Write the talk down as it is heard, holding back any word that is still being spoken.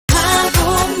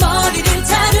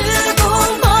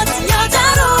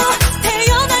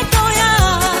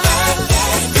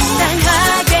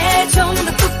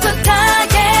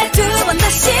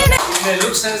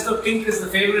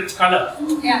color.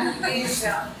 Yeah,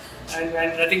 yeah. And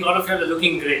I think all of you are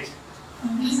looking great.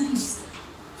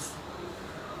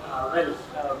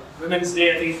 Women's Day,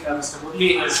 I think Mr.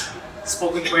 Murli has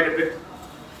spoken quite a bit.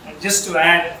 And just to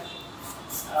add,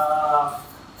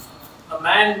 a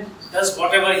man does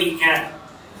whatever he can.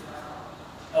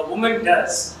 A woman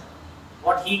does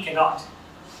what he cannot.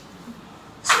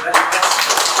 So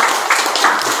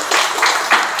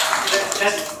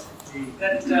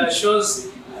that shows,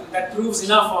 that proves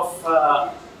enough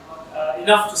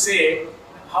to say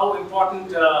how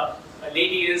important a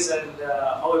lady is and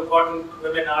how important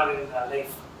women are in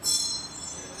life.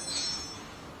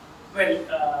 Well,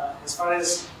 as far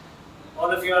as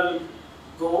all of you all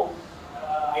go,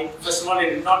 first of all, I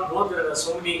did not know there are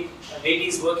so many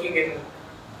ladies working in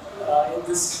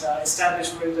this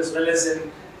establishment as well as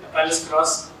in Palace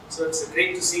Cross. So it's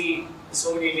great to see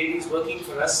so many ladies working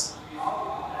for us.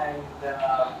 And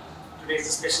today is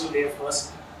a special day, of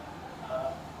course.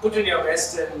 Put in your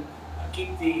best and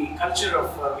keep the culture of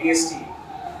VST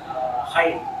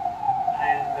high.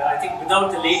 And I think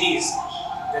without the ladies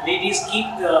keep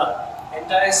the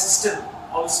entire system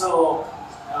also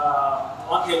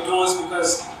on their toes,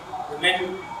 because the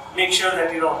men make sure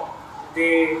that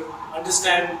they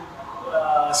understand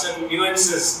certain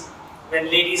nuances when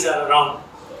ladies are around.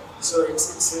 So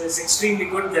it's extremely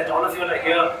good that all of you are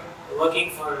here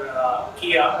working for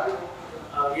Kia,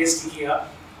 VST Kia,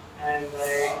 and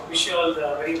I wish you all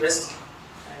the very best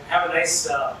and have a nice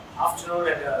afternoon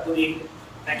and good evening.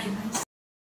 Thank you.